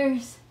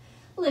shoulders.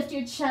 Lift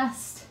your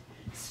chest.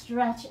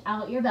 Stretch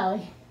out your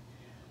belly.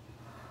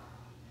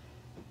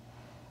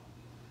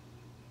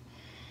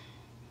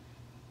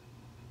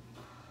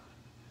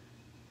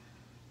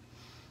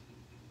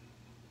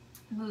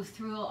 Move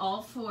through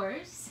all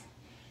 4s.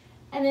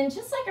 And then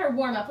just like our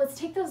warm-up, let's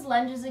take those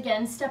lunges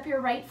again. Step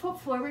your right foot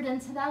forward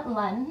into that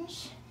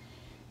lunge.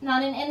 And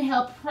on an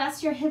inhale,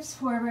 press your hips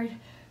forward.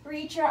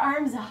 Reach your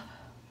arms up.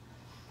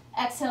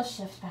 Exhale,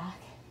 shift back.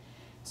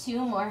 2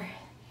 more.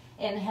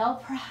 Inhale,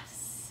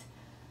 press.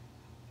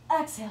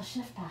 Exhale,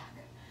 shift back.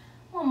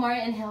 1 more.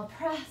 Inhale,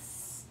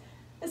 press.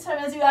 This time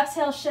as you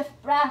exhale,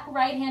 shift back.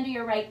 Right hand to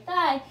your right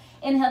thigh.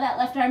 Inhale that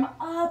left arm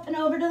up and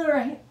over to the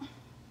right.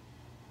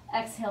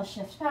 Exhale,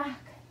 shift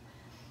back.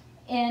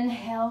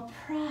 Inhale,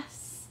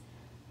 press.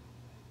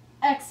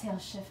 Exhale,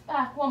 shift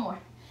back. 1 more.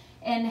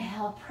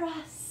 Inhale,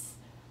 press.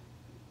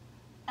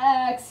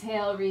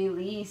 Exhale,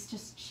 release.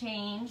 Just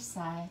change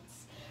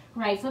sides.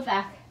 Right foot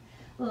back,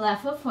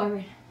 left foot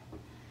forward.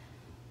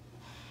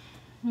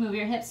 Move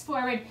your hips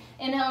forward.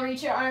 Inhale,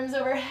 reach your arms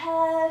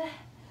overhead.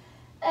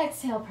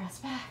 Exhale, press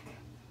back.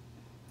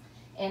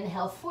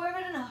 Inhale,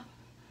 forward and up.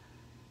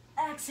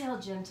 Exhale,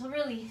 gentle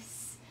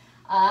release.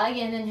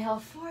 Again, inhale,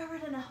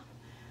 forward and up.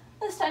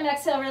 This time,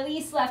 exhale,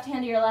 release, left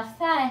hand to your left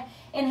thigh.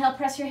 Inhale,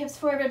 press your hips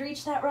forward,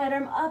 reach that right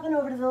arm up and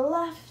over to the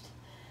left.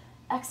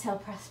 Exhale,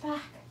 press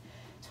back.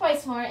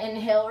 Twice more,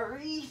 inhale,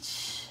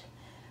 reach.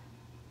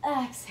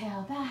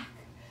 Exhale, back.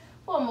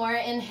 One more,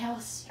 inhale,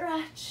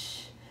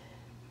 stretch.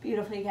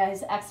 Beautiful, you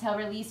guys. Exhale,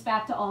 release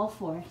back to all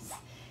fours.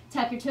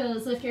 Tap your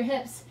toes, lift your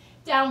hips.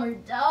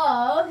 Downward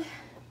dog.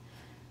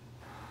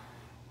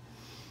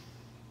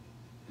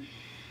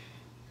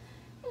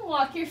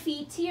 Walk your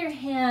feet to your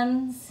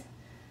hands.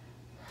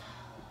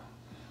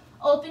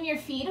 Open your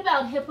feet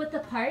about hip width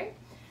apart.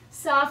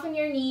 Soften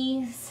your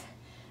knees.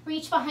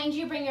 Reach behind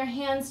you, bring your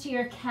hands to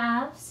your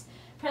calves.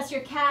 Press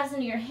your calves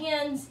into your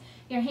hands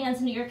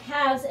into your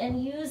calves,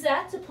 and use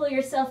that to pull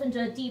yourself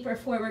into a deeper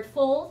forward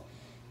fold.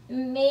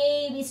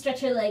 Maybe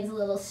stretch your legs a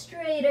little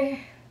straighter.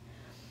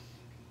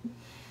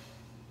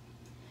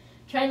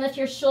 Try and lift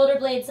your shoulder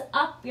blades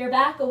up, your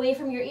back, away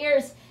from your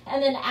ears,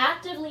 and then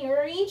actively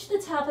reach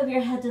the top of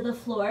your head to the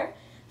floor.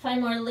 Find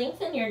more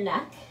length in your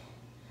neck.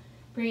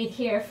 Breathe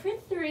here for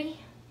 3,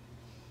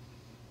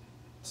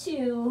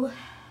 2,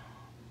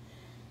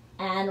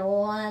 and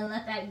 1.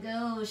 Let that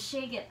go.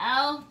 Shake it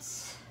out.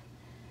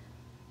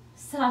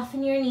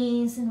 Soften your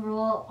knees and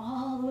roll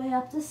all the way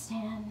up to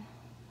stand.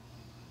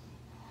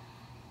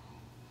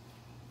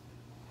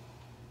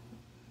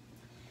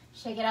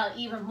 Shake it out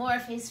even more.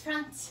 Face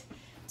front.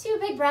 2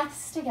 big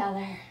breaths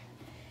together.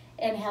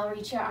 Inhale,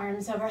 reach your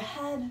arms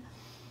overhead.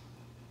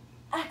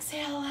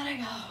 Exhale, let it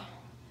go.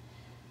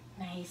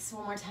 Nice.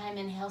 One more time.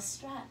 Inhale,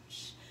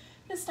 stretch.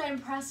 This time,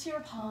 press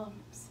your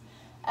palms.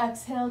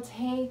 Exhale,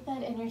 take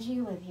that energy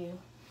with you.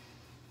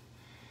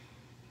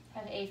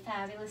 Have a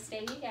fabulous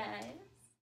day, you guys.